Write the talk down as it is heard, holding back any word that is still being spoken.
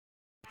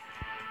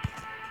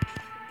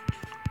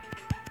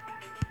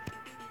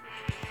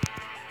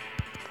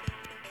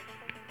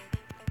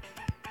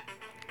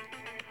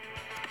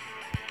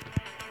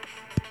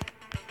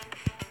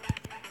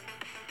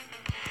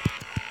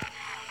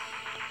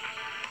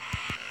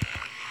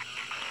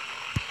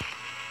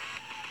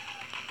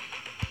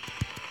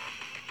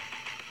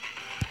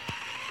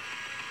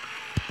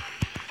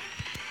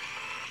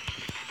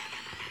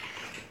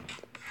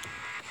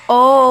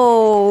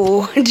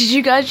Oh, did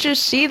you guys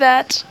just see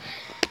that?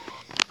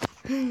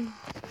 No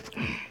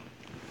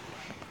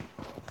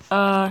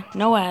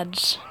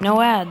ads.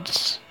 No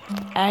ads.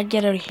 Ad,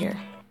 get out of here.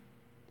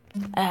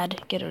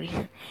 Ad, get out of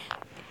here.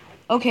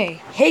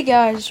 Okay, hey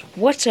guys,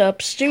 what's up?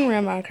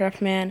 Stingray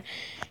Minecraft Man,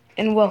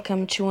 and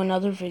welcome to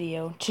another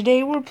video.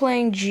 Today we're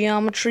playing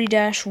Geometry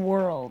Dash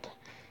World.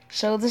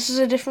 So this is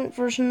a different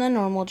version than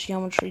normal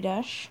Geometry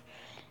Dash.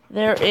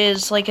 There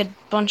is like a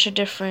bunch of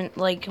different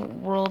like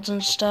worlds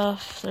and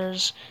stuff.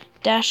 There's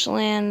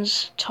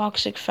Dashlands,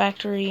 Toxic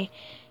Factory,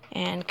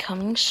 and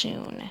Coming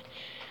Soon.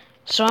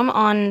 So I'm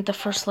on the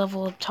first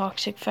level of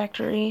Toxic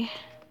Factory,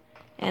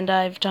 and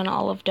I've done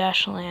all of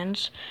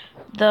Dashlands.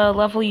 The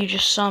level you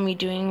just saw me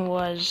doing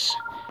was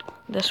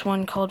this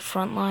one called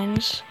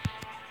Frontlines.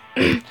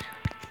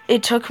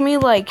 It took me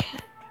like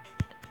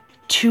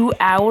 2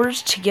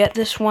 hours to get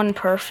this one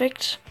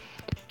perfect,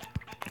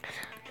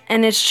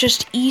 and it's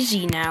just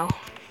easy now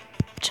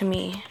to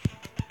me.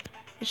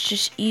 It's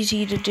just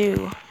easy to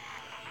do.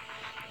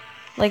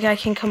 Like, I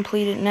can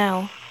complete it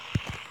now.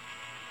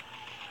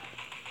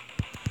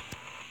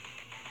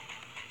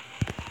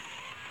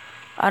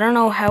 I don't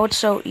know how it's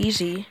so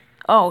easy.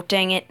 Oh,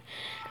 dang it.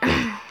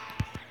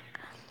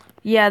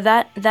 Yeah,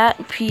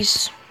 that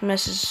place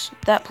messes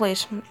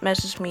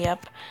me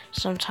up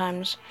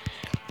sometimes.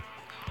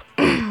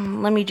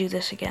 Let me do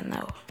this again,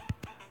 though.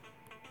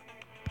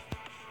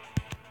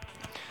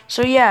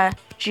 So yeah,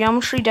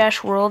 Geometry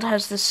Dash World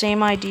has the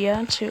same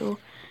idea to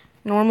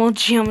normal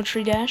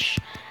Geometry Dash,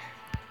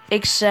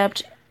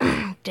 except,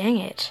 dang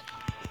it.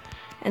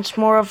 It's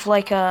more of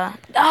like a,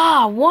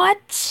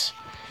 what?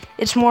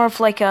 It's more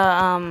of like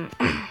a,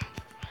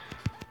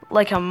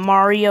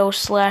 Mario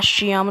 /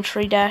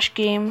 Geometry Dash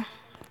game.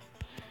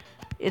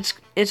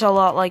 It's a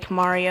lot like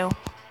Mario.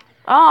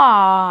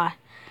 I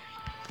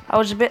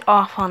was a bit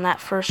off on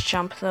that first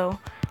jump though.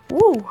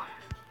 Woo!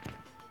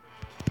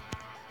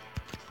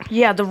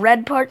 Yeah, the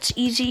red part's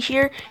easy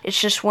here. It's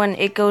just when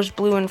it goes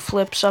blue and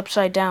flips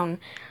upside down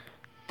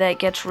that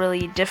gets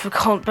really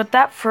difficult. But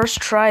that first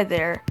try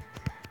there,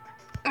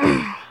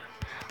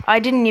 I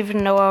didn't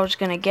even know I was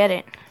gonna get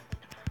it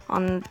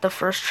on the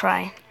first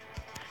try.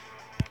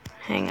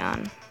 Hang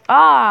on.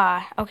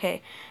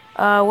 Okay.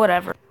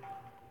 Whatever.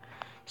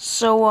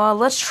 So,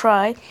 let's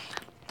try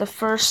the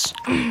first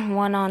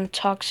one on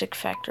Toxic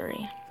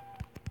Factory.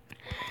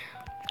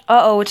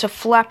 It's a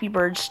Flappy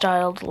Bird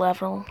styled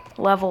level.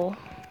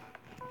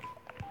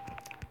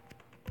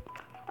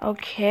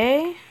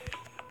 Okay.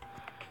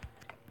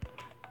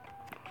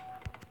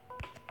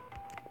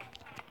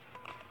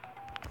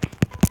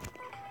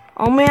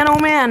 Oh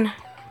man.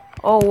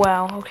 Oh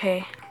wow,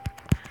 okay.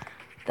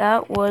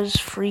 That was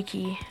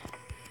freaky.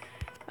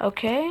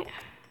 Okay.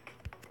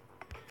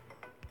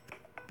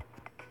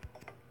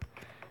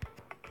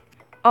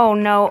 Oh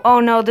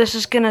no, this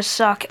is gonna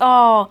suck.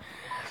 Oh,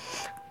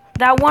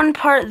 that one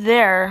part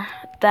there,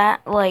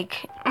 that,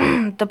 like,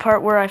 the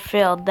part where I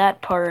failed,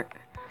 that part,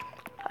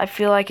 I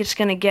feel like it's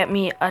gonna get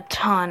me a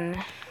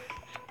ton.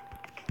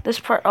 This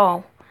part,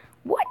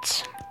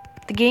 what?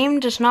 The game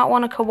does not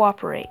want to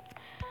cooperate.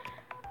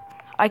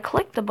 I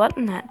clicked the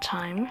button that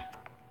time,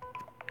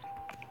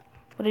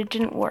 but it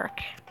didn't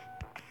work.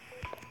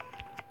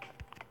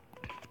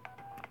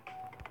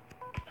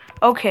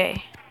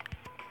 Okay.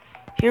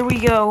 Here we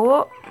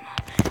go.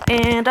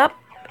 And up.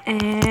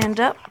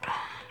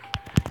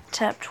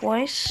 Tap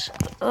twice.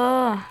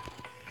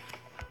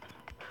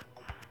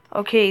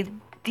 Okay,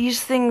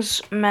 these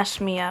things mess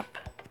me up.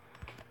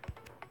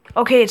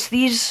 Okay, it's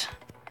these.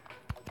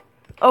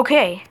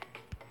 Okay.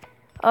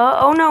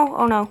 Oh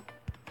no.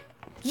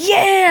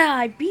 Yeah,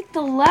 I beat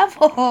the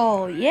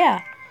level.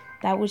 Yeah.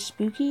 That was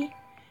spooky.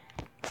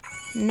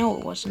 No,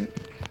 it wasn't.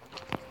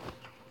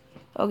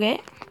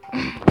 Okay.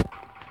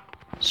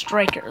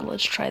 Striker,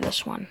 let's try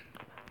this one.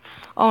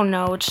 Oh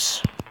no,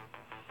 it's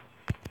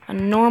a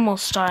normal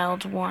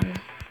styled one.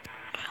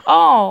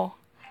 Oh,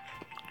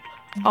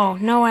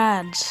 no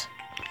ads.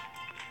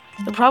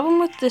 The problem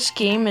with this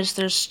game is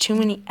there's too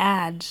many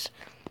ads.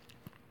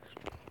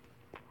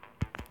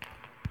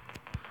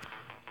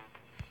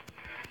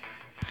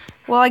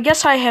 Well, I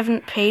guess I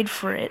haven't paid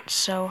for it,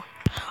 so.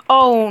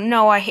 Oh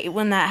no, I hate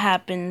when that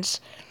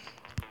happens.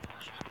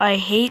 I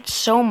hate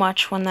so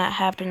much when that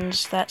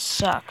happens. That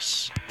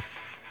sucks.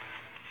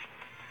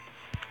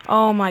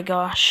 Oh my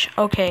gosh.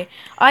 Okay.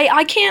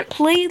 I can't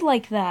play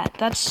like that.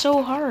 That's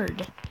so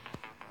hard.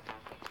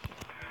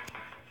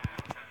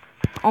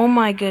 Oh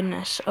my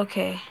goodness.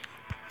 Okay.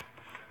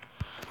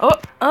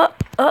 Oh.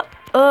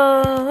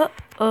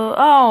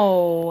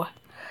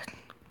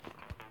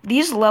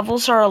 These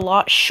levels are a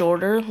lot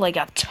shorter, like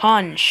a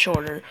ton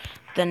shorter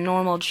than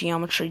normal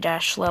Geometry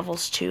Dash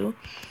levels too.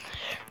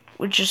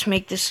 Which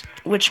makes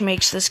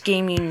this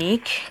game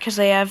unique because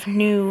they have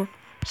new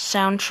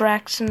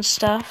soundtracks and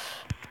stuff.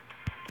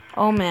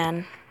 Oh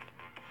man.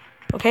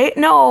 Okay,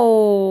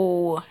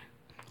 no!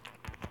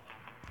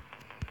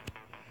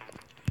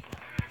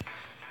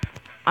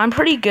 I'm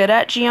pretty good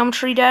at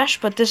Geometry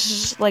Dash, but this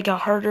is like a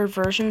harder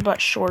version,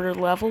 but shorter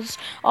levels.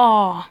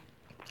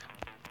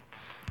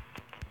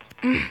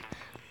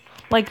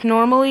 Like,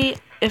 normally,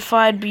 if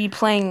I'd be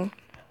playing...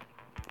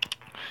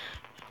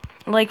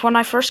 Like, when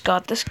I first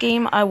got this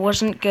game, I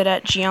wasn't good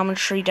at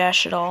Geometry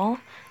Dash at all.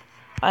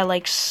 I,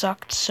 like,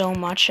 sucked so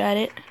much at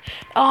it.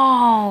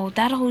 Oh,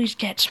 that always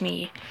gets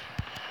me.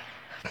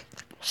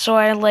 So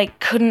I, like,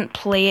 couldn't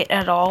play it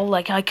at all.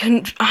 Like, I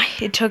couldn't...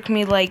 It took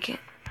me, like,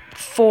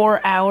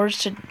 4 hours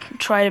to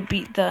try to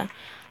beat the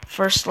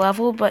first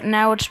level, but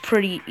now it's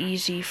pretty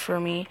easy for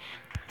me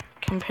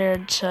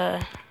compared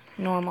to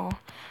normal.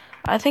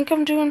 I think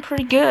I'm doing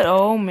pretty good.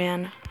 Oh,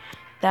 man.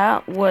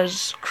 That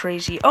was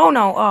crazy. Oh,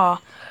 no.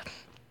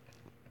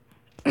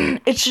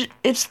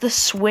 It's the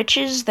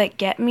switches that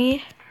get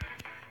me.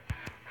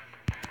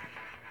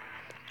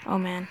 Oh,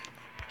 man.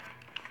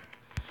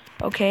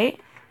 Okay.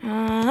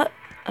 Oh,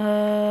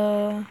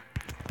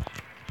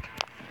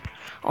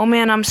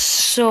 man, I'm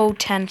so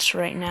tense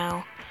right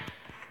now.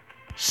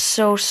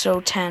 So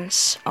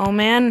tense. Oh,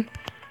 man.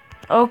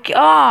 Okay.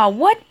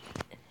 What?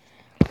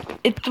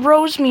 It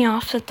throws me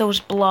off that those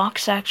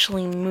blocks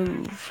actually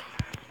move.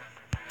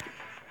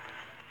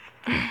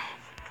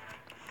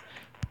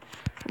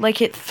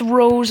 Like, it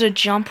throws a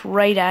jump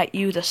right at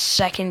you the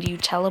second you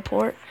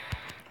teleport.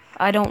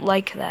 I don't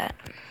like that.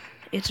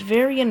 It's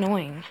very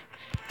annoying.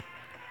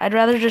 I'd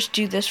rather just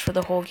do this for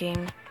the whole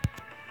game.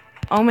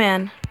 Oh,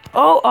 man.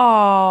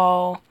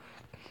 Oh.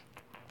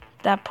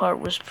 That part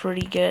was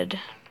pretty good.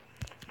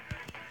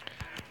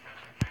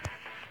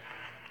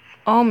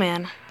 Oh,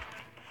 man.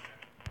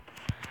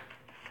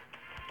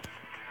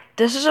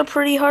 This is a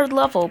pretty hard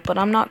level, but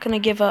I'm not gonna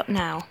give up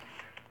now.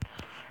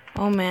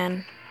 Oh,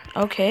 man.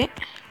 Okay.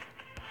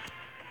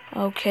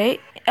 Okay.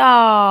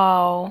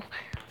 Oh.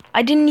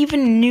 I didn't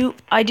even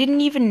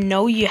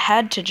know you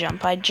had to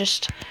jump. I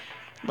just,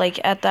 like,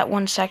 at that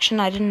one section,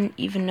 I didn't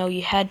even know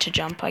you had to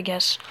jump. I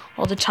guess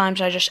all the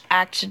times I just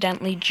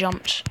accidentally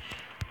jumped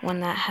when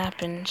that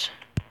happened.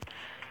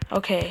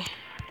 Okay.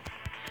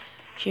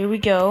 Here we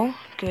go.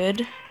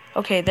 Good.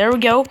 Okay, there we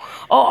go.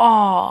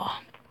 Oh.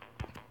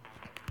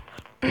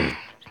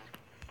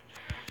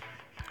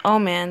 Oh,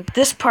 man.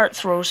 This part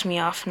throws me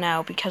off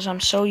now because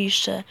I'm so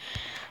used to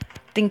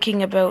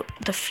thinking about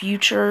the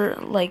future,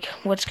 like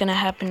what's gonna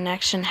happen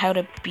next and how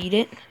to beat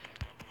it,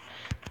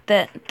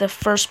 that the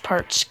first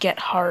parts get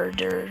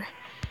harder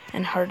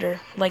and harder.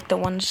 Like the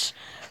ones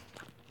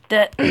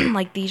that,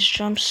 like these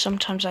jumps,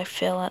 sometimes I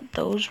fail at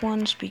those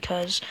ones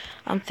because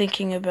I'm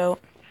thinking about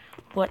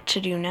what to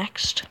do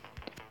next.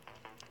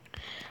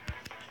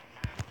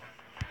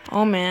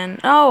 Oh, man.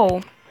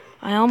 Oh!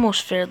 I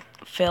almost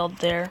failed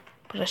there,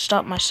 but I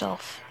stopped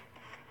myself.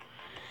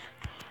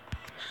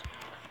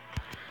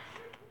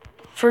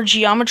 For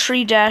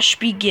Geometry Dash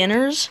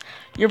beginners,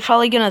 you're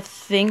probably gonna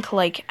think,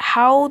 like,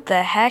 how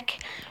the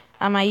heck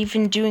am I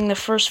even doing the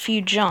first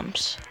few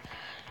jumps?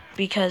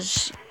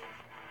 Because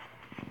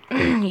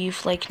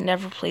you've, like,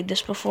 never played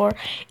this before.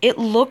 It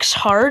looks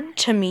hard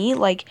to me,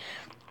 like,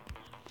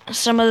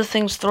 some of the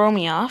things throw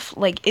me off.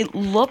 Like, it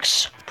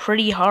looks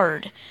pretty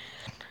hard.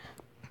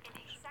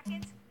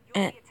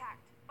 And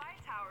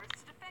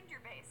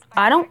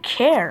I don't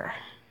care.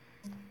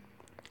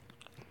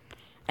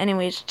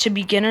 Anyways, to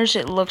beginners,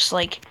 it looks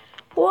like,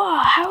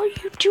 wow, how are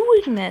you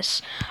doing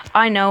this?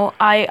 I know,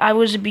 I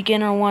was a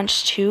beginner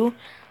once too.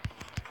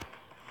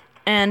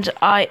 And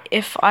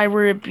if I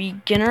were a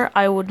beginner,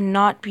 I would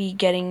not be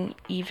getting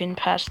even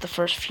past the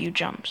first few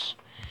jumps.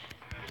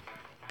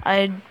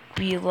 I'd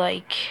be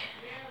like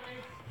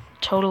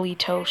totally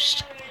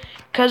toast.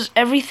 'Cause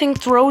everything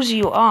throws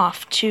you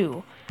off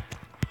too.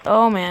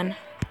 Oh, man.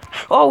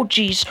 Oh,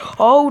 jeez.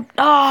 Oh,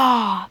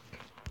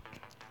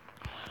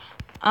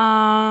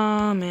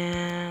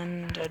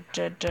 man.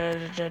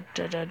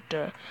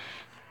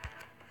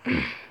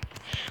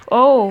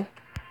 Oh.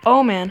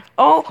 Oh, man.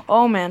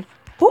 Oh, man.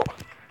 Woo.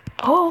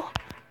 Oh.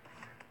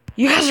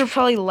 You guys are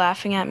probably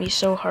laughing at me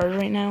so hard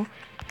right now.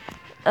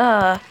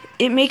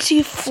 It makes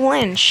you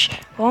flinch.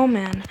 Oh,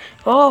 man.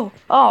 Oh.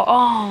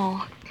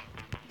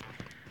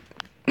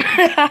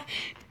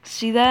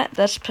 See that?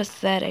 That's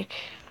pathetic.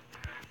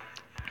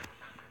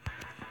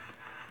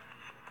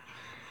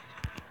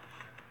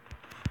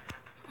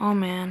 Oh,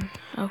 man.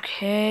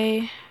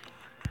 Okay.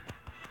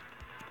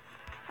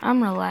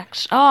 I'm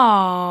relaxed.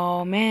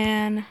 Oh,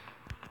 man.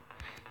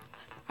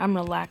 I'm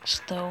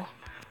relaxed, though.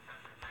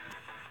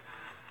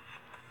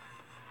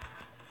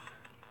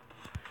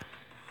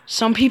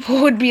 Some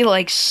people would be,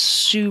 like,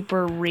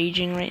 super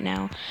raging right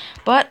now.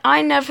 But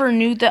I never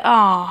knew that.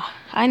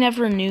 I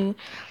never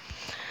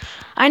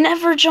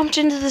jumped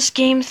into this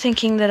game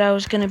thinking that I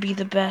was gonna be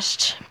the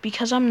best.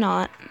 Because I'm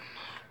not.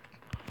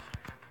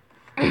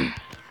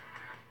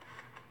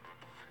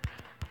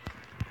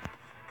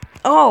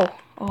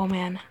 Oh,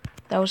 man.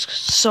 That was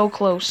so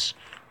close.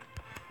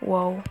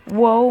 Whoa.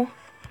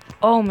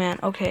 Oh, man.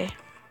 Okay.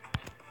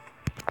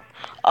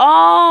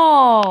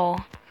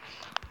 Oh!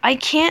 I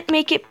can't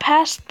make it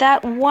past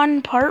that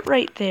one part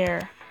right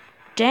there.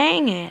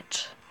 Dang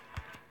it.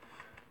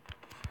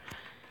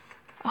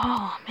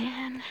 Oh,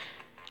 man.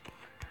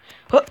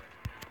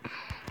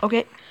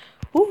 Okay.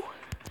 Ooh.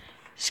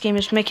 This game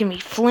is making me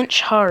flinch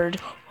hard.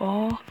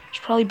 Oh, it's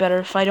probably better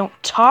if I don't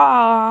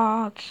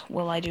talk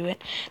while I do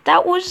it.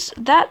 That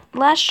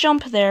last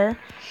jump there.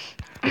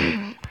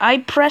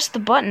 I pressed the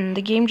button.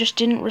 The game just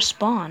didn't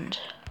respond.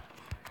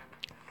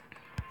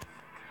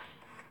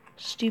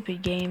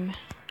 Stupid game.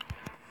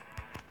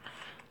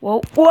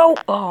 Whoa, whoa,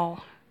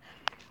 oh.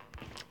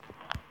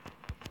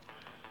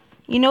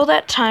 You know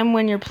that time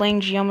when you're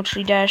playing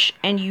Geometry Dash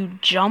and you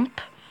jump,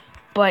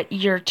 but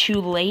you're too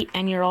late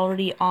and you're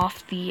already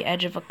off the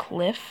edge of a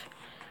cliff?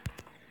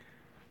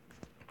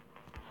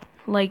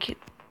 Like,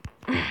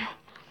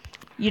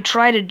 you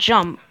try to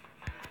jump,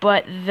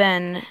 but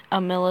then a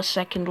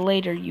millisecond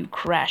later you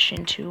crash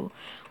into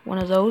one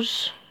of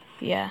those?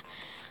 Yeah,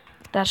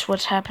 that's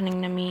what's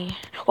happening to me.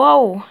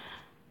 Whoa!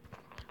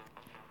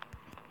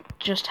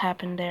 Just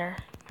happened there.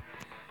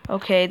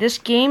 Okay, this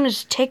game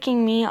is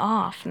ticking me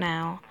off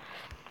now.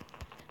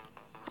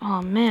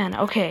 Oh man,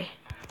 okay.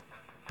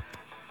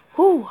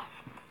 Whew.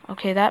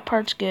 Okay, that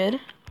part's good.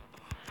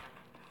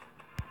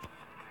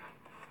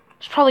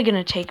 It's probably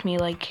gonna take me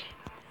like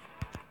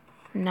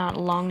not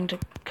long to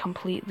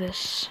complete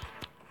this.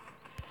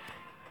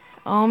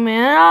 Oh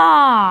man,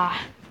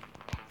 ah!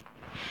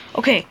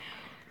 Okay.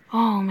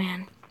 Oh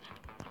man.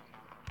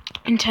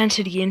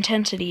 Intensity,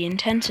 intensity,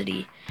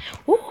 intensity.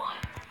 Woo!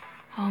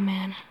 Oh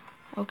man.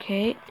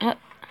 Okay.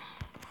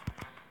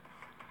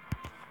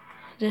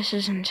 This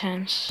is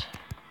intense.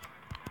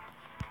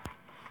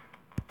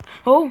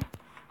 Oh!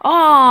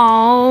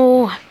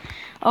 Oh!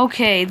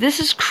 Okay,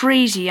 this is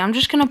crazy. I'm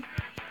just gonna...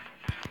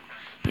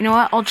 You know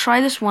what? I'll try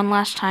this one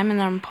last time and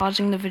then I'm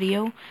pausing the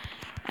video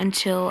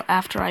until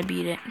after I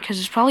beat it. Because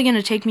it's probably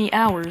gonna take me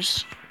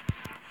hours.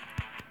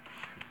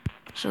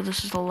 So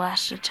this is the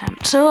last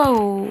attempt.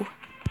 So...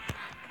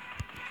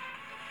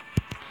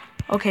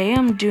 Okay,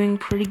 I'm doing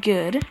pretty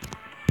good.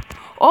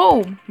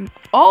 Oh!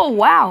 Oh,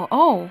 wow!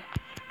 Oh!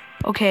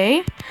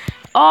 Okay.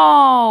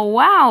 Oh,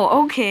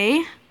 wow!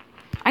 Okay.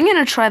 I'm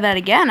gonna try that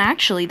again,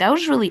 actually. That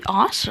was really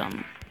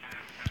awesome.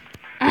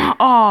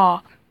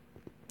 Oh.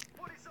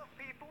 What is up,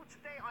 people?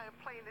 Today I am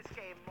playing this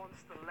game,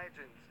 Monster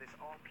Legends, this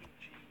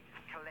RPG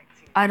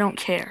collecting... I don't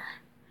care.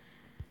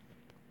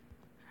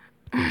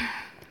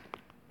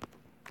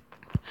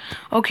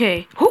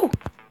 Okay. Whew.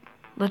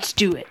 Let's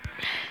do it.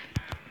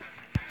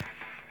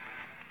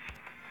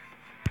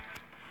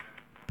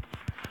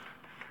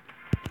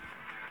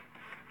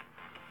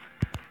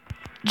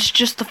 It's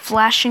just the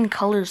flashing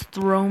colors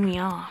throw me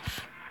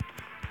off.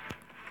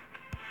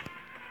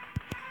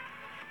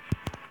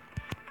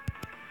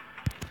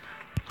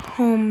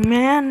 Oh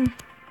man.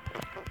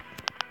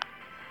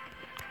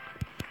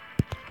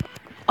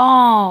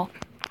 Oh.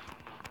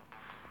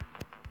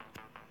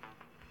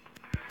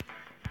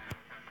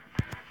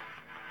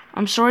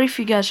 I'm sorry if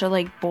you guys are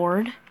like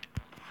bored,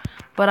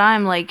 but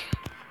I'm like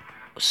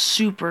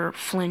super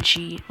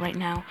flinchy right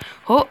now.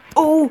 Oh,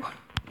 oh,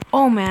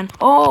 oh man,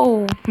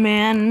 oh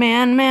man,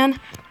 man.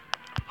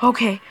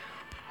 Okay.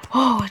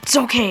 Oh, it's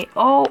okay.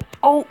 Oh,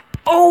 oh,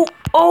 oh,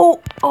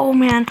 oh, oh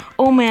man,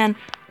 oh man.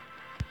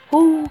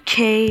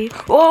 Okay.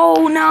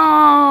 Oh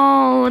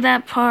no,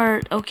 that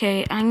part.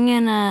 Okay, I'm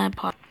gonna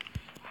pause.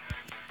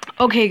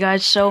 Okay,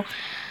 guys, so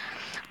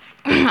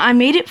I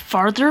made it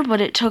farther, but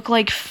it took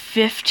like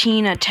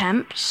 15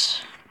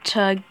 attempts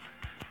to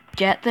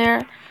get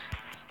there.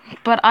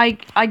 But I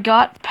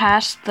got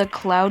past the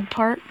cloud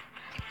part,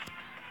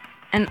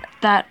 and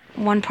that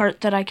one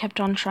part that I kept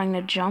on trying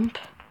to jump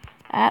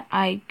at,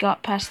 I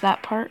got past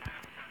that part.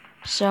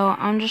 So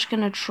I'm just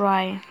gonna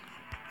try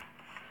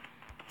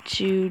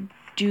to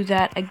do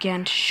that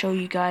again to show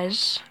you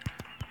guys.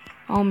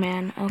 Oh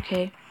man,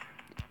 okay.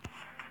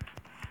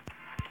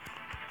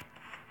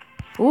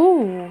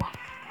 Ooh.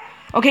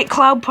 Okay,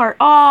 cloud part.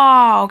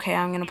 Oh, okay,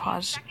 I'm gonna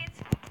pause.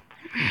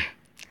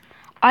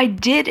 I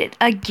did it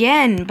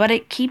again, but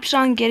it keeps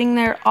on getting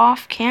there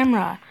off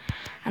camera.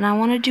 And I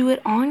want to do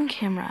it on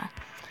camera.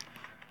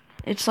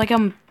 It's like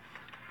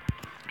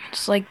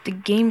the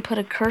game put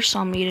a curse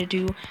on me to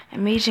do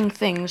amazing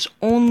things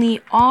only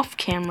off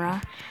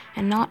camera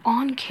and not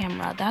on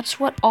camera. That's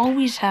what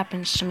always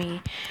happens to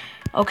me.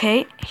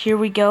 Okay, here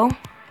we go.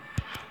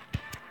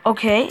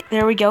 Okay,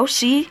 there we go.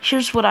 See,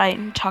 here's what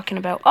I'm talking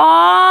about.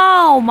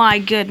 Oh my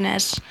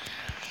goodness.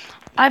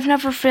 I've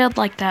never failed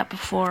like that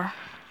before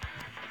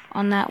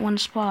on that one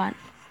spot.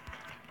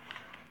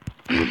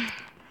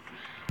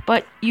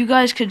 But you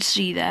guys could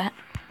see that.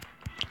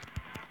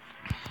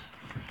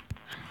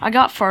 I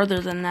got farther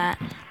than that.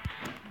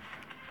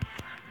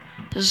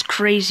 This is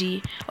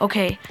crazy.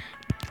 Okay.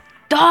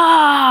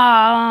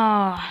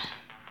 Ah!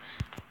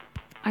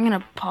 I'm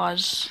gonna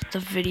pause the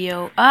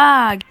video.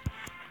 Ah!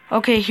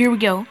 Okay, here we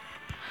go.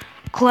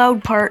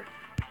 Cloud part.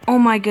 Oh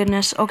my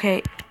goodness.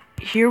 Okay,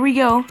 here we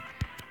go.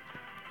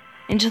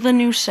 Into the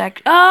new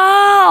sect.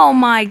 Oh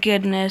my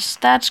goodness.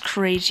 That's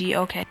crazy.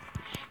 Okay.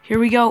 Here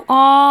we go.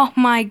 Oh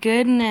my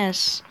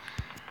goodness.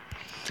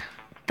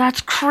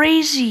 That's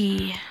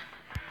crazy.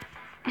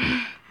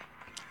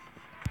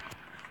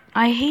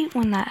 I hate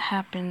when that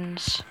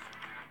happens.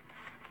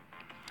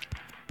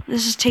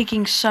 This is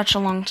taking such a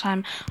long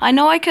time. I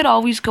know I could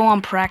always go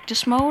on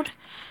practice mode,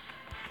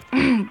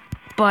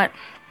 but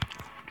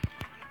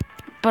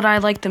I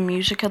like the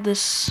music of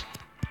this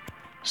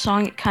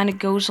song. It kind of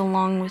goes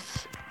along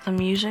with the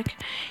music.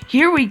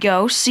 Here we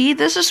go. See,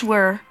 this is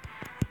where...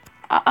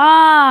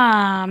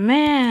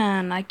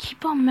 man, I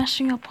keep on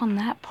messing up on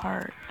that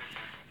part.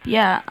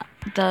 Yeah,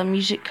 the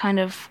music kind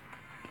of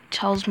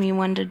tells me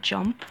when to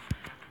jump,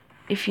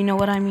 if you know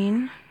what I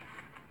mean.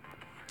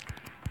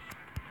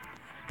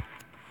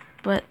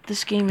 But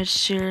this game is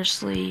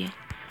seriously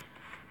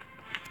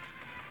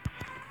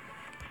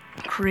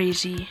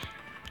crazy.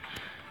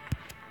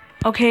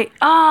 Okay,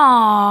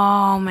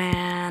 oh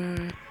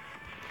man.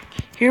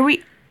 Here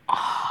we...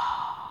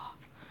 Oh.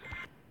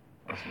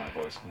 Is my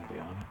voice going to be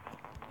on it?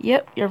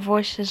 Yep, your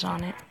voice is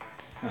on it.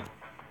 Huh.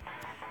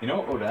 You know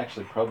what would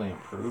actually probably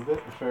improve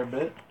it a fair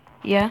bit?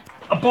 Yeah?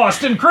 A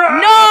Boston Crab!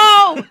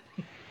 No!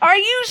 Are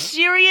you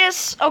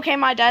serious? Okay,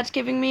 my dad's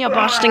giving me a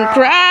Boston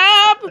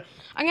Crab.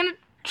 I'm gonna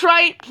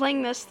try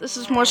playing this. This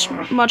is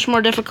much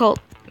more difficult.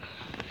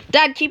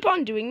 Dad, keep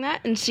on doing that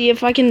and see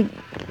if I can...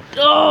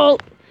 Oh!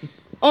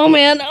 Oh,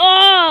 man.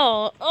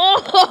 Oh!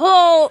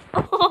 Oh!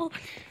 Oh!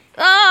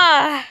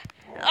 Ah!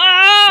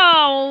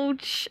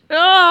 Ouch!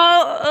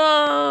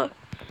 Oh!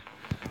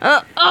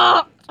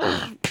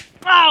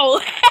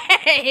 Oh!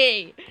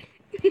 Hey!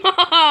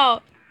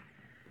 No!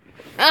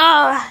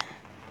 Oh!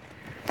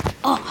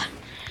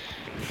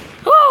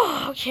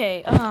 Oh!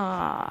 Okay.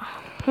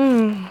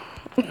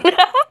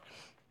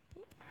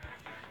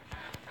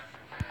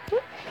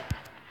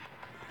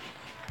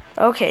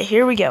 Okay,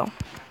 here we go.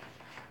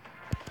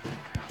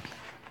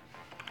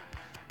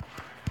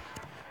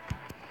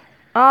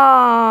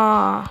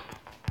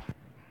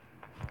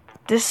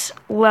 This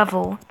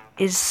level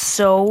is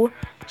so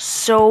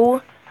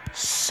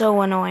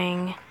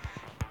annoying.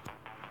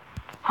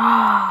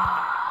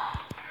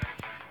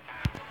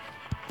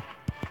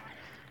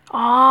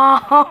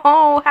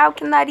 Oh, how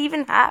can that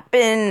even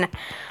happen?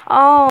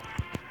 Oh.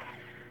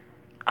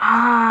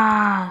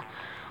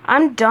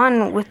 I'm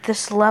done with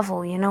this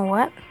level, you know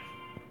what?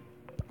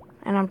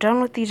 And I'm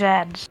done with these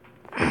ads.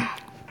 I'm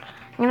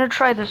gonna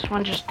try this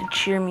one just to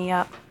cheer me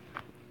up.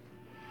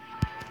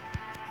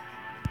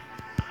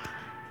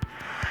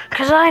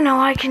 Because I know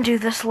I can do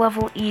this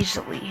level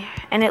easily.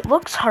 And it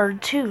looks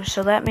hard too,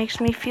 so that makes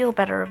me feel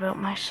better about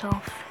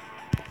myself.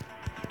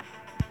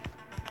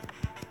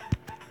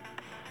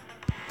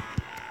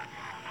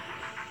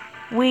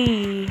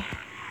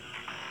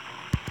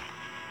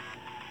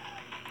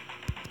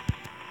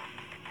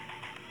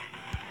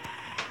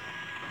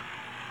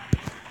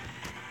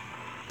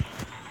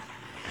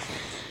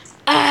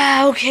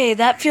 Okay,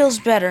 that feels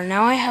better.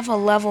 Now I have a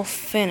level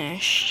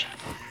finished.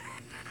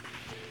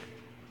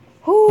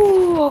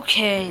 Ooh,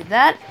 okay,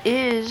 that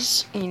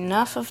is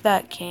enough of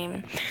that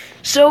game.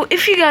 So,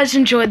 if you guys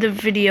enjoyed the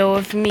video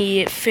of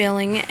me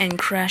failing and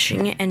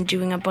crashing and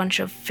doing a bunch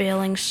of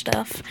failing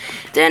stuff,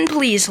 then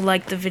please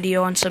like the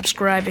video and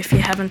subscribe if you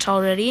haven't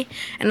already,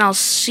 and I'll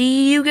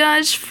see you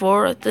guys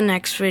for the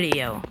next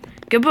video.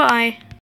 Goodbye.